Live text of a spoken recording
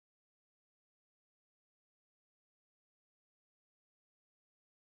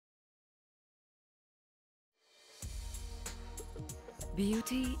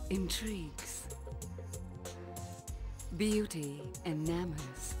Beauty intrigues. Beauty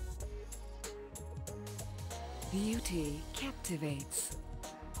enamors. Beauty captivates.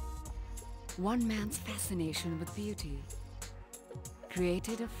 One man's fascination with beauty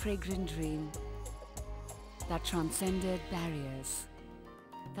created a fragrant dream that transcended barriers,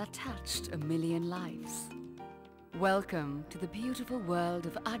 that touched a million lives. Welcome to the beautiful world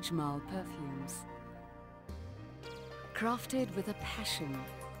of Ajmal Perfumes. Crafted with a passion,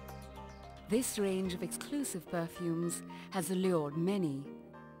 this range of exclusive perfumes has allured many.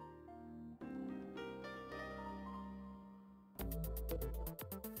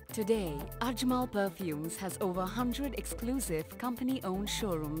 Today, Ajmal Perfumes has over 100 exclusive company-owned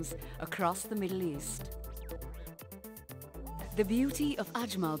showrooms across the Middle East. The beauty of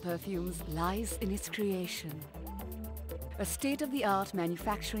Ajmal Perfumes lies in its creation. A state-of-the-art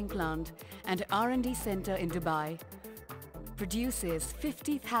manufacturing plant and R&D center in Dubai produces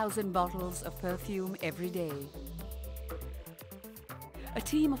 50,000 bottles of perfume every day. A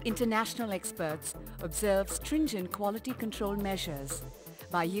team of international experts observes stringent quality control measures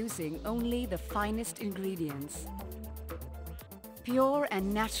by using only the finest ingredients. Pure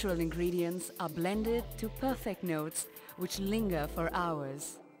and natural ingredients are blended to perfect notes which linger for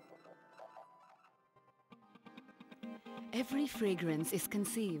hours. Every fragrance is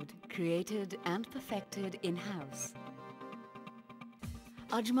conceived, created and perfected in-house.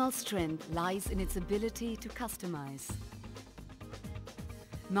 Ajmal's strength lies in its ability to customize.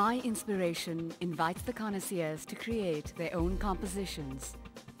 My inspiration invites the connoisseurs to create their own compositions.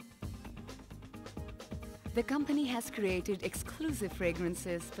 The company has created exclusive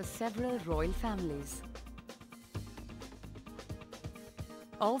fragrances for several royal families.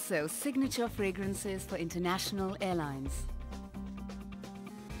 Also, signature fragrances for international airlines.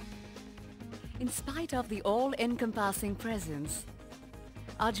 In spite of the all-encompassing presence,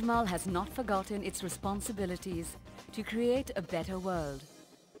 Ajmal has not forgotten its responsibilities to create a better world.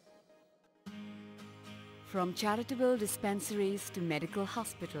 From charitable dispensaries to medical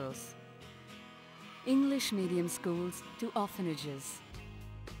hospitals, English medium schools to orphanages,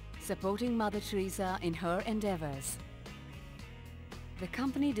 supporting Mother Teresa in her endeavors, the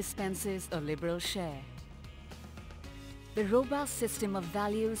company dispenses a liberal share. The robust system of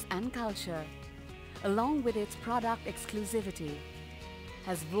values and culture, along with its product exclusivity,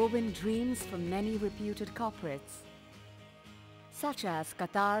 has woven dreams for many reputed corporates, such as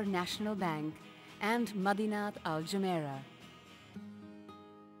Qatar National Bank and Madinat Al Jumeirah.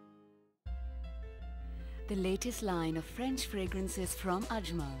 The latest line of French fragrances from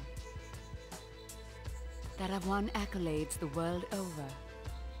Ajmal that have won accolades the world over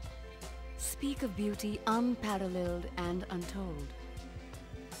speak of beauty unparalleled and untold.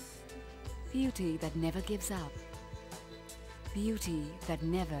 Beauty that never gives up. Beauty that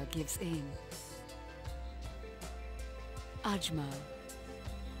never gives in. Ajmal,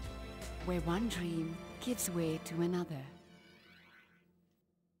 where one dream gives way to another.